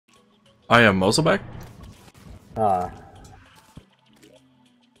I am also back. By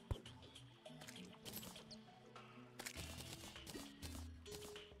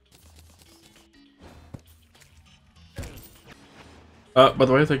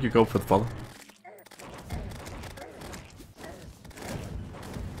the way, thank you, Go, for the follow.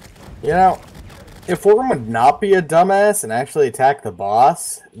 You know, if Worm would not be a dumbass and actually attack the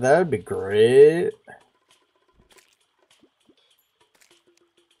boss, that would be great.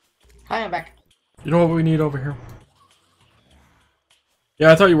 Hi, I'm back. You know what we need over here?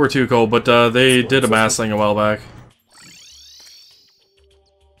 Yeah, I thought you were too, Cole, but they did a mass thing a while back.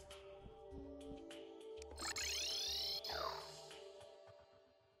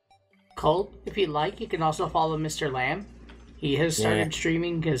 Cole, if you'd like, you can also follow Mr. Lamb. He has started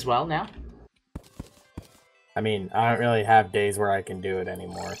streaming as well now. I mean, I don't really have days where I can do it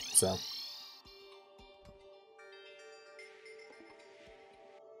anymore, so...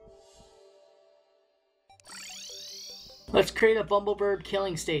 Let's create a Bumblebird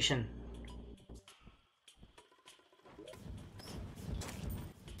killing station.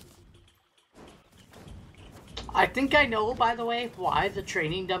 I think I know, by the way, why the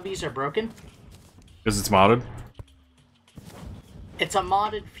training dummies are broken. Because it's modded? It's a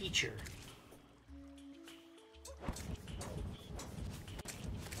modded feature.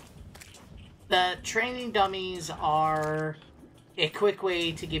 The training dummies are a quick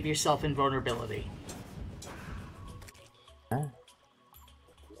way to give yourself invulnerability.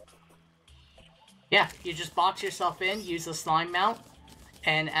 Yeah, you just box yourself in, use the slime mount,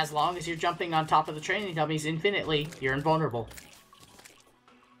 and as long as you're jumping on top of the training dummies infinitely, you're invulnerable.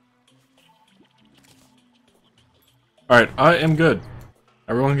 Alright, I am good.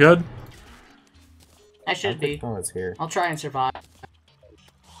 Everyone good? I should be. Oh, it's here. I'll try and survive.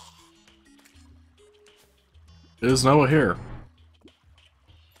 Is Noah here?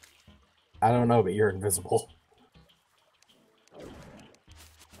 I don't know, but you're invisible.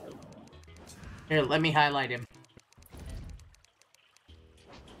 Here, let me highlight him.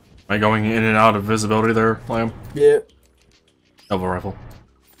 Am I going in and out of visibility there, Lamb? Yeah. Double rifle.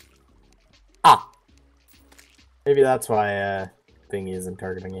 Ah! Maybe that's why, Thingy isn't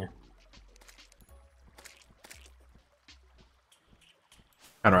targeting you.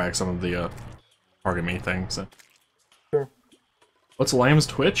 Counteract some of the, target me things. So. Sure. What's Lamb's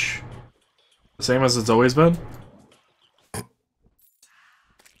Twitch? The same as it's always been?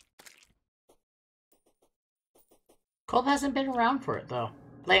 Colt hasn't been around for it, though.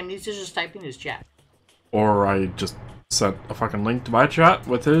 Lamb needs to just type in his chat. Or I just sent a fucking link to my chat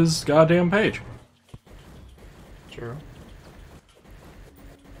with his goddamn page. True.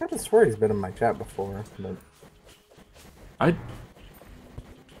 I just swear he's been in my chat before, but... I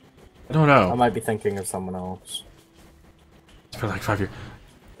don't know. I might be thinking of someone else. It's been like 5 years.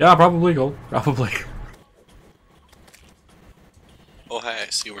 Yeah, probably, Gold. Probably. Oh, hi, I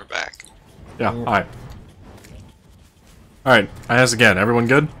see we're back. Yeah, hi. Alright, I ask again. Everyone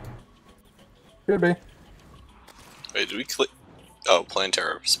good? Could be. Wait, did we click? Oh,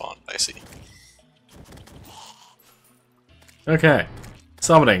 Planetara spawned, I see. Okay.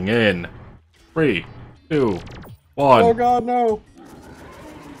 Summoning in 3, 2, 1. Oh god, no!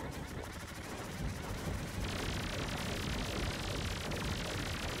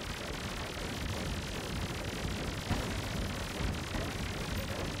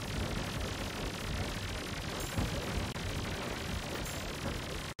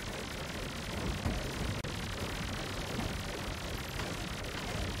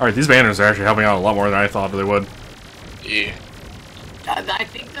 Alright, these banners are actually helping out a lot more than I thought they would. Yeah. I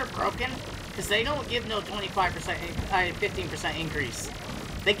think they're broken, because they don't give no 25%, 15% increase.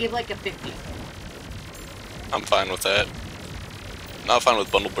 They give like a 50. I'm fine with that. Not fine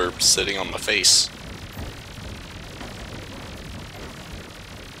with Bundleburb sitting on my face.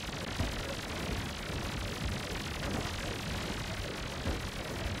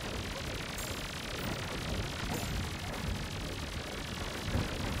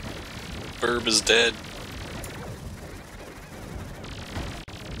 Birb is dead.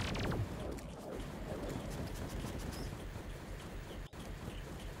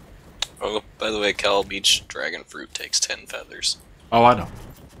 Oh, by the way, Cal Beach Dragon Fruit takes 10 feathers. Oh, I know.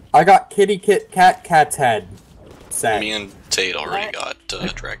 I got kitty cat's head set. Me and Tate already What?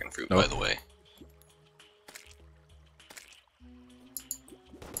 got Dragon Fruit, Nope. by the way.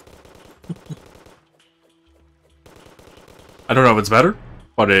 I don't know if it's better,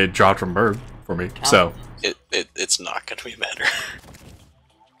 but it dropped from Birb for me, so... It's not gonna be better.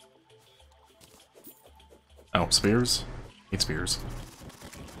 Oh, spears? Need spears.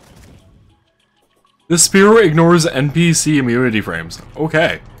 This spear ignores NPC immunity frames.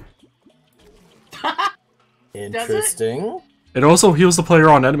 Okay. Interesting. It also heals the player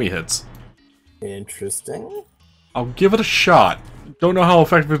on enemy hits. Interesting. I'll give it a shot. Don't know how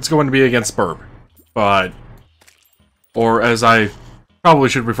effective it's going to be against Birb, but... Or as I probably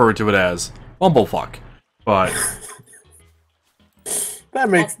should refer to it as, Bumblefuck. But... That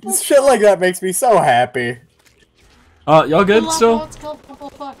makes... Shit like that makes me so happy. Y'all good still? It's called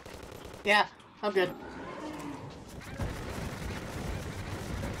Bumblefuck. Yeah, I'm good.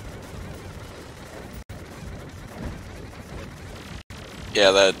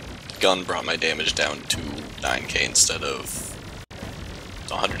 Yeah, that gun brought my damage down to 9k instead of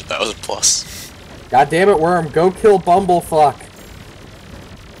 100,000 plus. God damn it, Worm. Go kill Bumblefuck.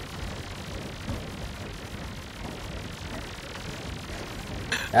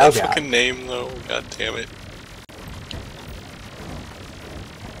 That fucking name, though. God damn it.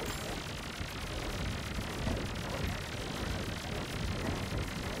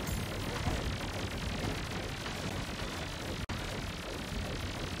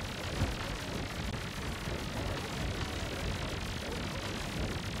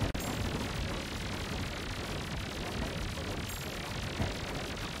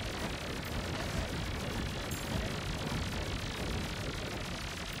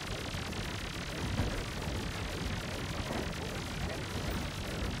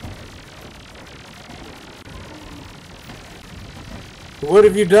 What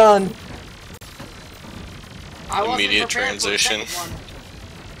have you done? I wasn't Immediate prepared for the transition. second one.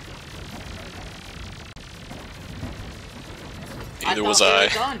 Neither thought was they were I.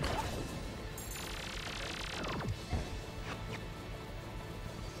 done.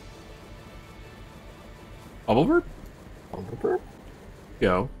 Bumblebird? Bumblebird?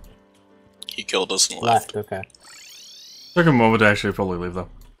 Yo. He killed us and left. Okay. Took a moment to actually fully leave, though.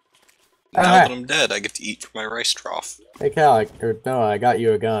 Now Alright. that I'm dead, I get to eat from my rice trough. Hey, Cal, I got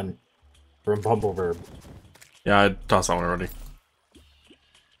you a gun. From Bumblebird. Yeah, I tossed that one already.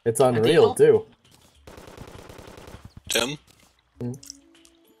 It's unreal, too. Tim?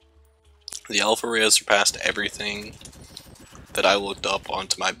 The Alpha Ray has surpassed everything that I looked up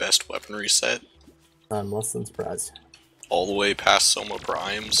onto my best weaponry set. I'm less than surprised. All the way past Soma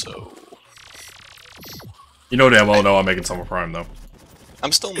Prime, so... You know damn well I'm making Summer Prime, though.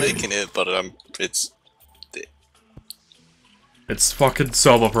 I'm still making it, but it's... It's fucking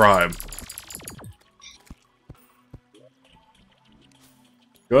Summer Prime.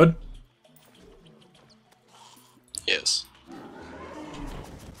 Good? Yes.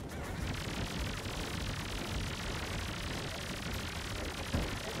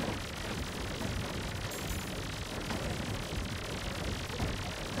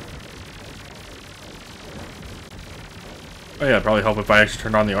 Oh yeah, it'd probably help if I actually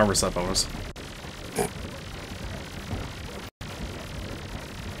turned on the armor set bonus.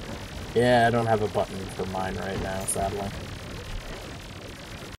 Yeah, I don't have a button for mine right now, sadly.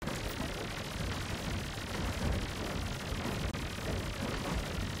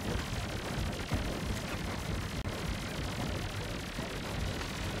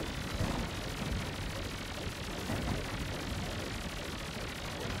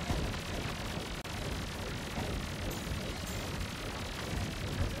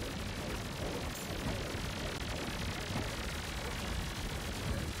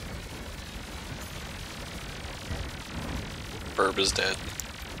 Birb is dead.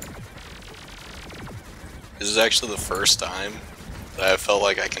 This is actually the first time that I felt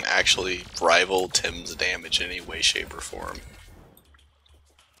like I can actually rival Tim's damage in any way, shape, or form.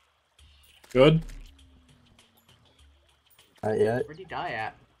 Good? Not yet. Where'd he die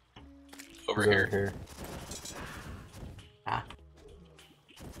at? Over He's here. Ah.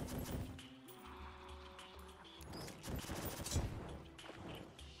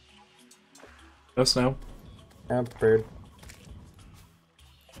 Yes, now. I'm prepared.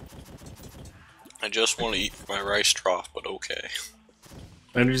 I just want to eat from my rice trough, but okay.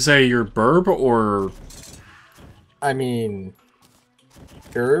 And did you say you're Birb, or... I mean...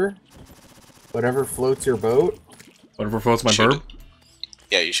 Sure. Whatever floats your boat. Whatever floats my Should've- Birb?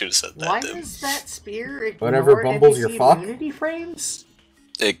 Yeah, you should have said that, Why Tim. does that spear ignore Whatever bumbles your NPC fuck? immunity frames?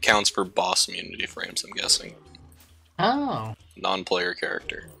 It counts for boss immunity frames, I'm guessing. Oh. Non-player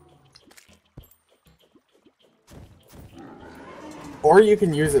character. Or you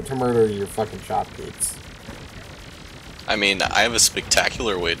can use it to murder your fucking shopkeepers. I mean, I have a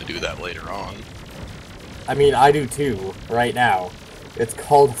spectacular way to do that later on. I mean, I do too, right now. It's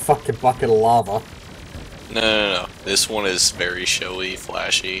called a fucking bucket of lava. No. This one is very showy,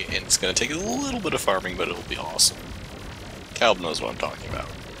 flashy, and it's gonna take a little bit of farming, but it'll be awesome. Calb knows what I'm talking about.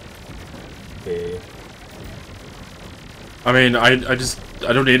 Okay. I mean, I just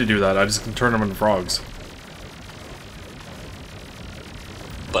I don't need to do that. I just can turn them into frogs.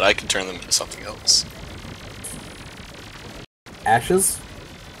 But I can turn them into something else. Ashes?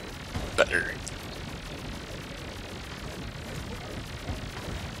 Better.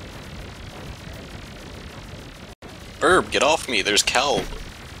 Birb, get off me. There's Cal.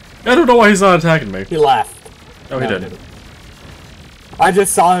 I don't know why he's not attacking me. He left. Oh, he No, didn't. I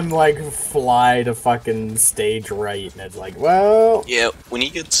just saw him, like, fly to fucking stage right, and it's like, well... Yeah, when he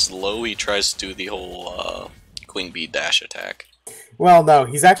gets low, he tries to do the whole, Queen Bee dash attack. Well, no,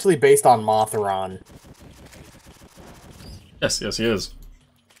 he's actually based on Mothron. Yes, he is.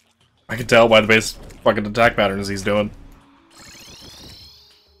 I can tell by the base fucking attack patterns he's doing.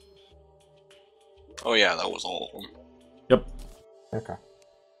 Oh yeah, that was all of them. Yep. Okay.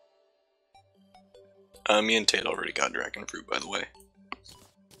 Me and Tate already got Dragon Fruit, by the way.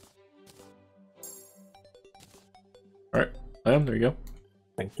 Alright, there you go.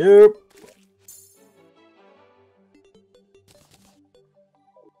 Thank you.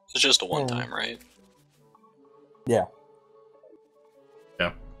 It's just a one-time, right? Yeah.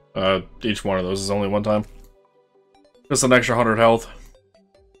 Yeah. Each one of those is only one time. Just an extra 100 health.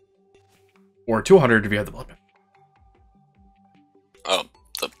 Or 200 if you had the blood. Oh,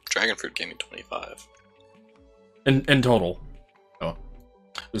 the Dragon Fruit gave me 25. In total. Oh.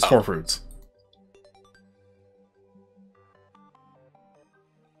 There's 4 fruits.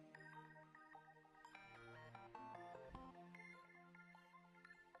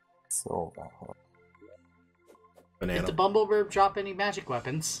 So, Banana. Did the Bumblebird drop any magic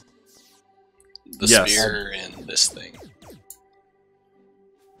weapons? The Yes. spear and this thing.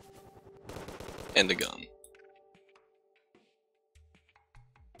 And a gun.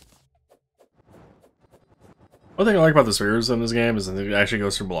 One thing I like about the spheres in this game is that it actually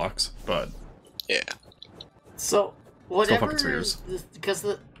goes through blocks, but Yeah. So, whatever, fucking spheres. because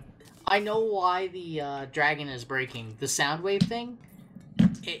I know why the dragon is breaking. The sound wave thing,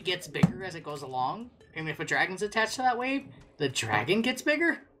 it gets bigger as it goes along, and if a dragon's attached to that wave, the dragon gets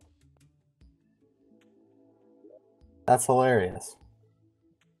bigger? that's hilarious.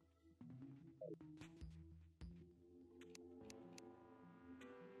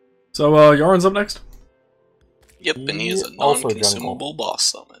 so Yarn's up next. Yep, and he is a Also non-consumable boss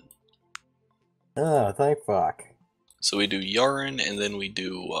summon. Oh, thank fuck. So we do Yarn, and then we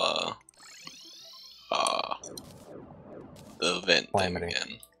do, the event thing Calamity.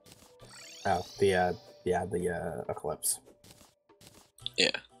 again. Oh, the Eclipse.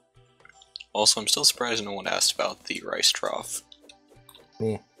 Yeah. Also, I'm still surprised no one asked about the rice trough.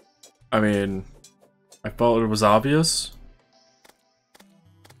 Yeah. I mean, I thought it was obvious.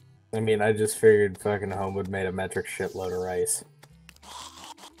 I mean, I just figured fucking Homewood made a metric shitload of rice.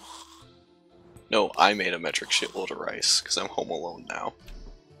 No, I made a metric shitload of rice, because I'm home alone now.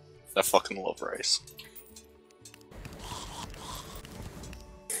 I fucking love rice.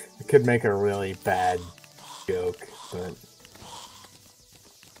 I could make a really bad joke, but...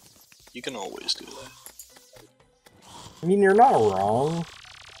 You can always do that. I mean, you're not wrong.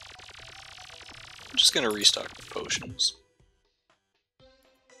 I'm just gonna restock the potions.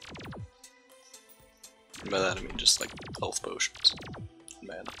 And by that I mean just like health potions.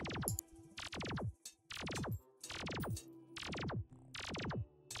 Mana.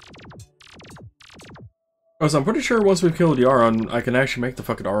 Oh, so I'm pretty sure once we've killed Yaron, I can actually make the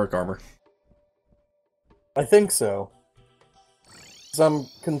fucking Auric armor. I think so. 'Cause I'm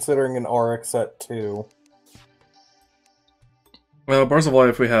considering an Auric set too. Well, Bars of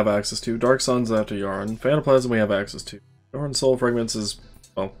Life we have access to. Dark Suns after Yarn. Phanoplasm we have access to. Yarn Soul Fragments is,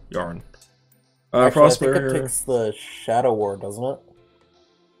 well, Yarn. Actually, Frost I think Barrier. it takes the Shadow War, doesn't it?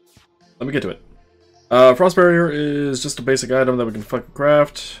 Let me get to it. Frost Barrier is just a basic item that we can fucking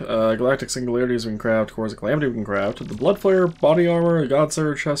craft. Galactic Singularities we can craft. Cores of Calamity we can craft. The Blood Flare, Body Armor, God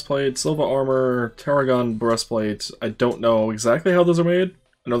Surge, Chestplate, Silva Armor, Terragon, Breastplate. I don't know exactly how those are made.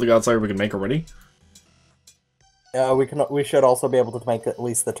 I know the God Slayer we can make already. We should also be able to make at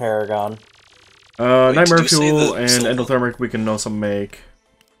least the Terragon. Wait, Nightmare did you say Fuel the and Silva? Endothermic we can also make.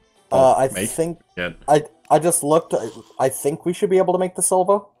 I make? think Yeah. I just looked. I think we should be able to make the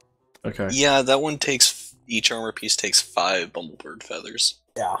Silva. Okay. Yeah, that one takes, each armor piece takes 5 Bumblebird feathers.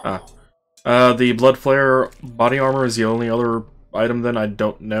 Yeah. The Blood Flare Body Armor is the only other item then I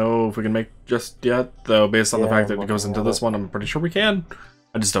don't know if we can make just yet, though based on the Yeah, fact that I'm it goes looking into at this it. one, I'm pretty sure we can.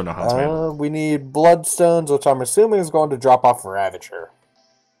 I just don't know how it's made. We need Bloodstones, which I'm assuming is going to drop off Ravager.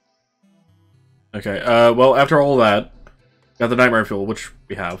 Okay, well, after all that, got the Nightmare Fuel, which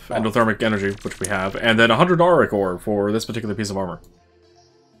we have, Oh. Endothermic Energy, which we have, and then 100 Auric Ore for this particular piece of armor.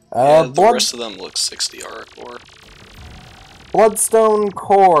 Yeah, the Blood. rest of them look 60 Auric Ore. Bloodstone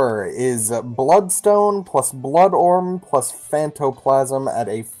core is bloodstone plus blood orm plus phantoplasm at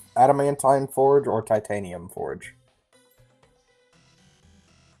a adamantine forge or titanium forge.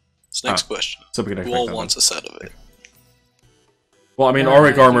 So next question. So we can Who all expect that wants a set of it? Well, I mean, We're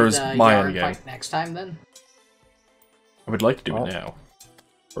Auric gonna Armor do is the my yarn endgame. fight next time, then? I would like to do Oh. it now.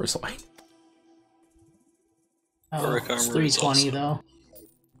 Personally. Oh, Auric it's Armor is 320, awesome. though.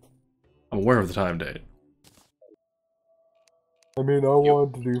 I'm aware of the time date. I mean, I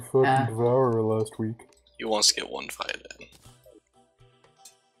wanted to do fucking Ah. Devourer last week. He wants to get one fight in.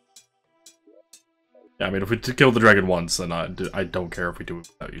 Yeah, I mean, if we kill the dragon once, then I don't care if we do it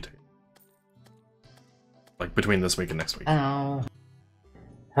without you two. Like, between this week and next week. I don't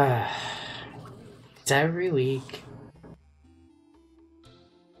know. It's every week.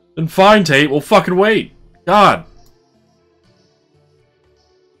 Then fine, Tate, we'll fucking wait! God!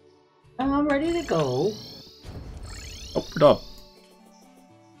 I'm ready to go. Oh, we're done.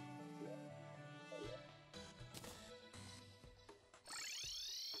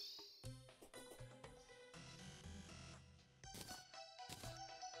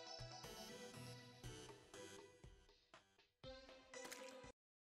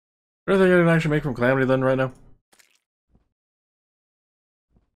 What are they gonna actually make from Calamity then, right now?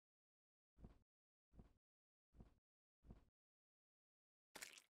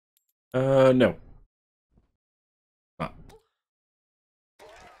 No.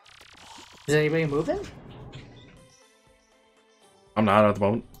 Is anybody moving? I'm not at the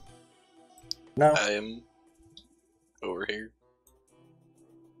moment. No. I am over here.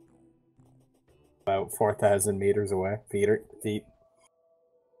 About 4,000 meters away. Feet.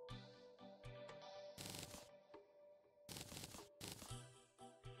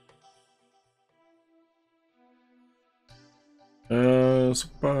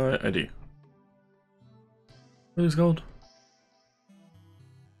 Supply ID. What is it called?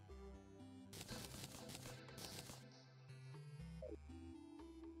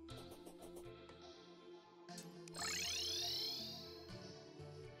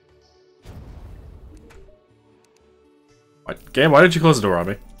 What? Game, why did you close the door on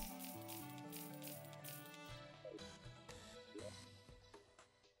me?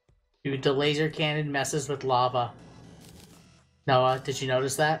 Dude, the laser cannon messes with lava. Noah, did you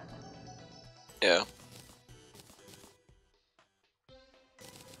notice that? Yeah.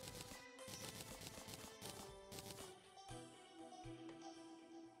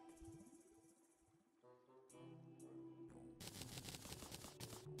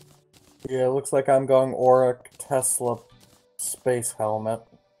 Yeah, it looks like I'm going Auric Tesla space helmet.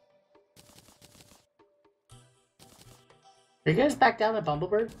 Are you guys back down at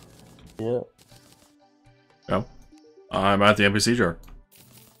Bumblebird? Yeah. No. I'm at the NPC jar.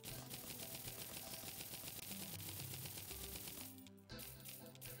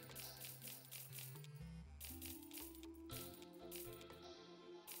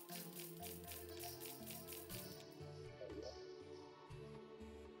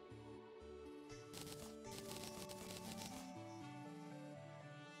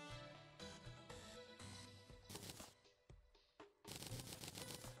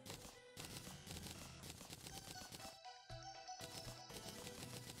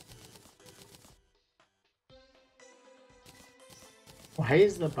 Why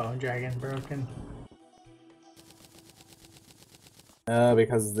is the bone dragon broken?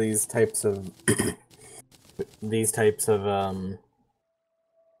 Because these types of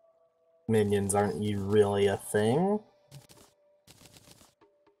minions aren't really a thing.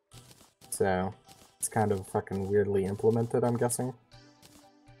 So it's kind of fucking weirdly implemented, I'm guessing.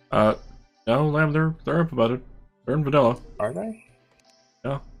 No, Lamb, they're implemented. They're in vanilla. Are they?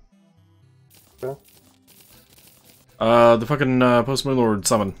 Yeah. Yeah. The fucking Post-Moon Lord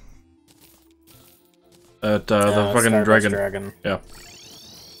summon. At the fucking Stardust dragon. Yeah.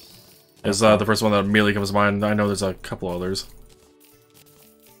 Is the first one that immediately comes to mind. I know there's a couple others.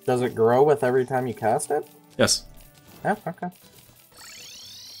 Does it grow with every time you cast it? Yes. Yeah, okay.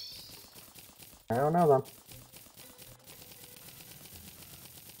 I don't know then.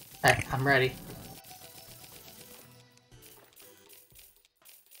 Alright, I'm ready.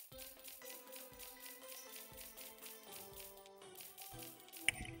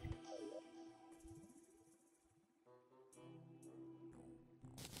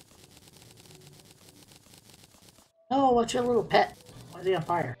 Oh, what's your little pet? Why is he on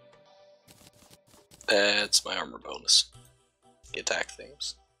fire? That's my armor bonus. The attack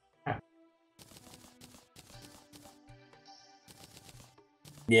things.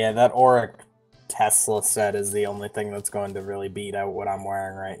 Yeah, that Auric Tesla set is the only thing that's going to really beat out what I'm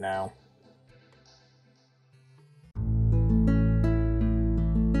wearing right now.